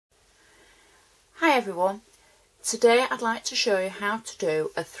Hi everyone, today I'd like to show you how to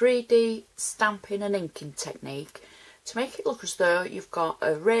do a 3D stamping and inking technique to make it look as though you've got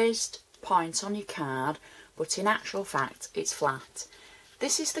a raised point on your card, but in actual fact it's flat.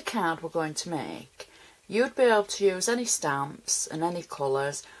 This is the card we're going to make. You'd be able to use any stamps and any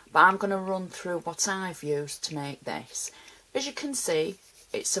colours, but I'm going to run through what I've used to make this. As you can see,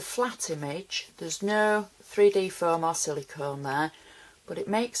 it's a flat image, there's no 3D foam or silicone there, but it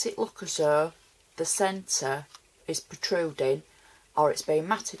makes it look as though the centre is protruding or it's been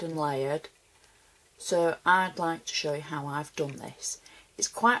matted and layered. So I'd like to show you how I've done this. It's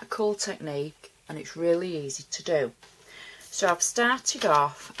quite a cool technique and it's really easy to do. So I've started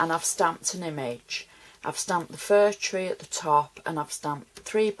off and I've stamped an image. I've stamped the fir tree at the top and I've stamped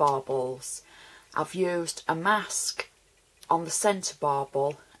 3 baubles. I've used a mask on the centre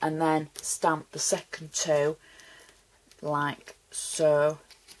bauble and then stamped the second 2 like so,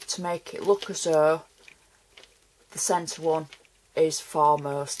 to make it look as though the centre one is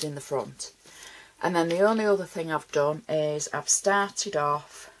foremost in the front. And then the only other thing I've done is I've started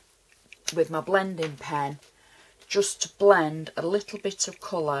off with my blending pen just to blend a little bit of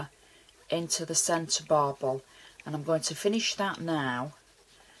colour into the centre bauble, and I'm going to finish that now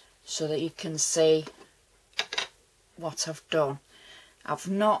so that you can see what I've done. I've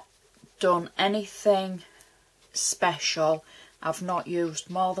not done anything special. I've not used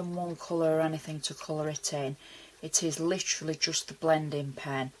more than one colour or anything to colour it in. It is literally just the blending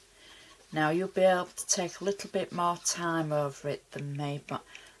pen. Now you'll be able to take a little bit more time over it than me, but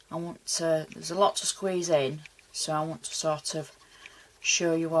I want to, there's a lot to squeeze in, so I want to sort of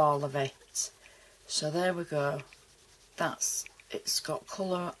show you all of it. So there we go. That's, it's got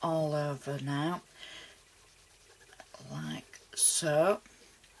colour all over now, like so.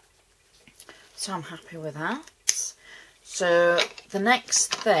 So I'm happy with that. So the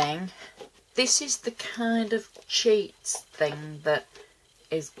next thing, this is the kind of cheat thing that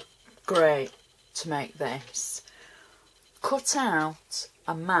is great to make this. Cut out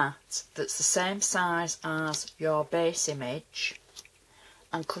a mat that's the same size as your base image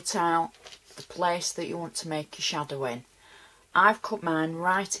and cut out the place that you want to make your shadow in. I've cut mine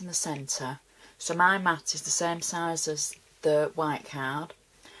right in the centre, so my mat is the same size as the white card.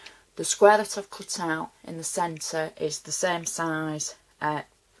 The square that I've cut out in the centre is the same size,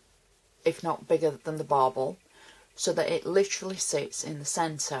 if not bigger than the bauble, so that it literally sits in the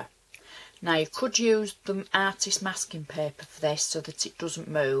centre. Now you could use the artist masking paper for this so that it doesn't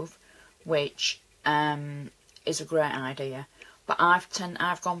move, which is a great idea. But I've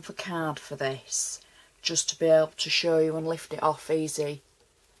gone for card for this, just to be able to show you and lift it off easy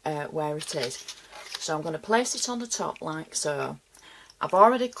where it is. So I'm going to place it on the top like so. I've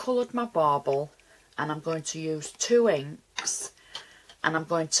already coloured my bauble and I'm going to use 2 inks and I'm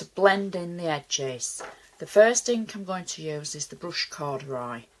going to blend in the edges. The first ink I'm going to use is the brush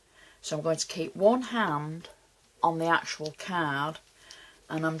corduroy. So I'm going to keep one hand on the actual card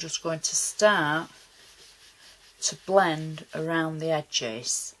and I'm just going to start to blend around the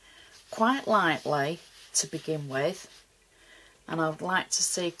edges quite lightly to begin with, and I would like to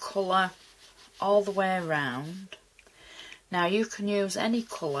see colour all the way around. Now you can use any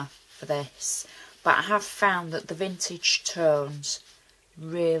colour for this, but I have found that the vintage tones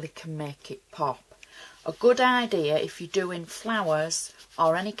really can make it pop. A good idea if you're doing flowers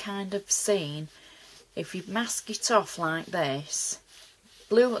or any kind of scene, if you mask it off like this,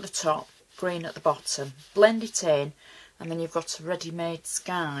 blue at the top, green at the bottom, blend it in, and then you've got a ready-made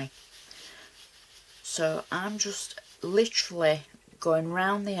sky. So I'm just literally going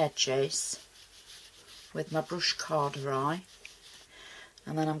round the edges with my brush corduroy,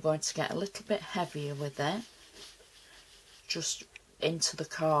 and then I'm going to get a little bit heavier with it, just into the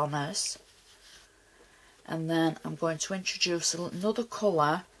corners, and then I'm going to introduce another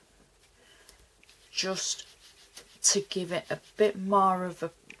colour just to give it a bit more of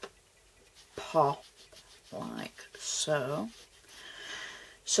a pop, like so.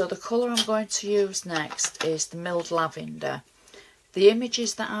 So the colour I'm going to use next is the milled lavender. The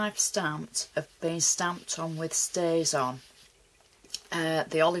images that I've stamped have been stamped on with Stazon,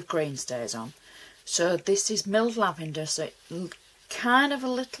 the olive green Stazon. So this is milled lavender, so it's kind of a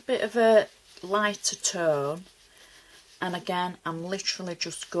little bit of a lighter tone. And again, I'm literally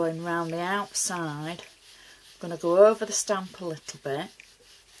just going round the outside. I'm going to go over the stamp a little bit.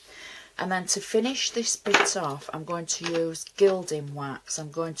 And then to finish this bit off, I'm going to use gilding wax.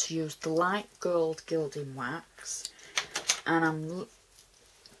 I'm going to use the light gold gilding wax. And I'm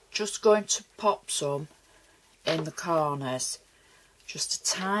just going to pop some in the corners, just a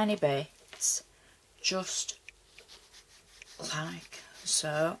tiny bit, just like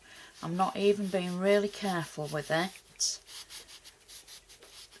so. I'm not even being really careful with it.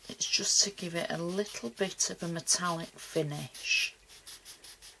 It's just to give it a little bit of a metallic finish.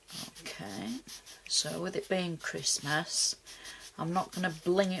 Okay, so with it being Christmas, I'm not going to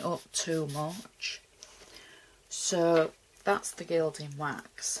bling it up too much. So that's the gilding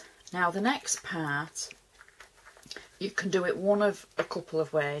wax. Now the next part, you can do it one of a couple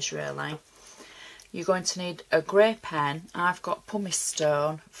of ways really. You're going to need a grey pen. I've got Pumice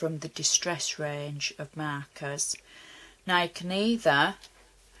stone from the Distress range of markers. Now you can either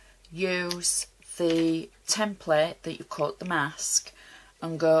use the template that you cut the mask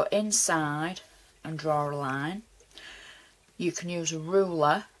and go inside and draw a line. You can use a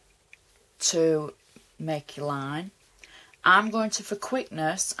ruler to make your line. I'm going to, for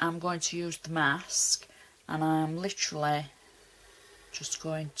quickness, I'm going to use the mask, and I'm literally just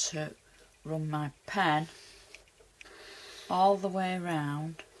going to run my pen all the way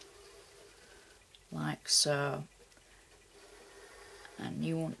around like so. And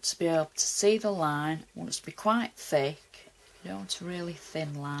you want to be able to see the line. It wants to be quite thick. You don't want a really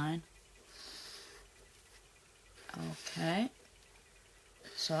thin line. Okay,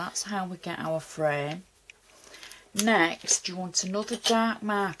 so that's how we get our frame. Next, you want another dark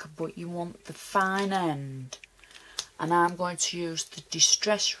marker, but you want the fine end. And I'm going to use the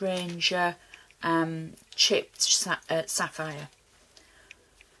Distress Ranger Chipped Sapphire.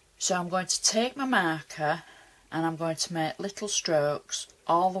 So I'm going to take my marker and I'm going to make little strokes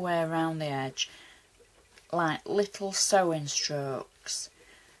all the way around the edge, like little sewing strokes.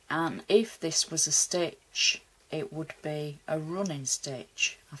 And if this was a stitch, it would be a running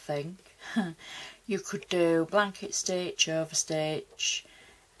stitch, I think. You could do blanket stitch, over stitch,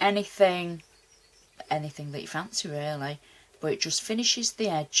 anything that you fancy really, but it just finishes the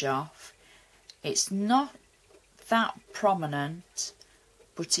edge off. It's not that prominent,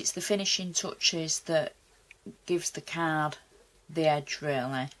 but it's the finishing touches that gives the card the edge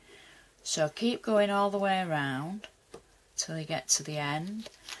really. So keep going all the way around till you get to the end,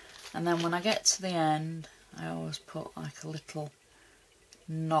 and then when I get to the end I always put like a little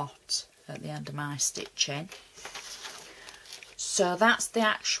knot at the end of my stitching. So that's the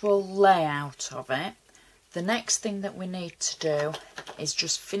actual layout of it. The next thing that we need to do is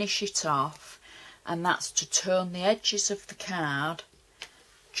just finish it off, and that's to turn the edges of the card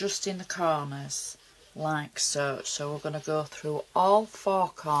just in the corners like so. So we're going to go through all four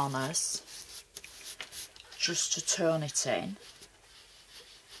corners just to turn it in,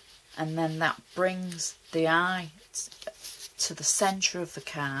 and then that brings the eye to the centre of the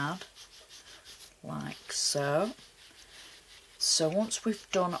card like so. So once we've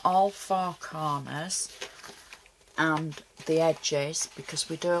done all four corners and the edges, because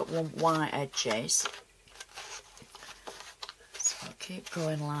we don't want white edges, so I'll keep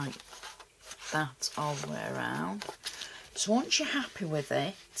going like that all the way around. So once you're happy with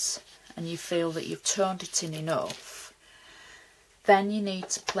it and you feel that you've turned it in enough, then you need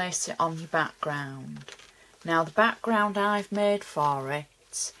to place it on your background. Now the background I've made for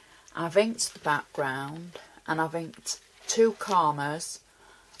it, I've inked the background and I've inked two corners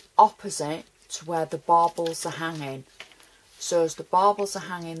opposite to where the baubles are hanging. So as the baubles are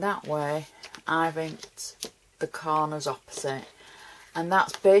hanging that way, I've inked the corners opposite, and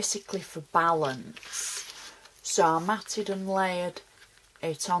that's basically for balance. So I matted and layered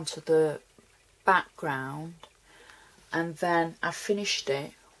it onto the background, and then I finished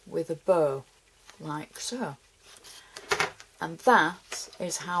it with a bow like so. And that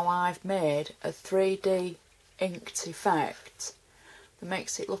is how I've made a 3D inked effect that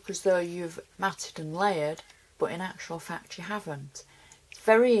makes it look as though you've matted and layered, but in actual fact you haven't. It's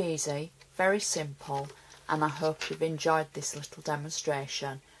very easy, very simple, and I hope you've enjoyed this little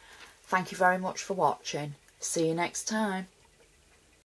demonstration. Thank you very much for watching. See you next time.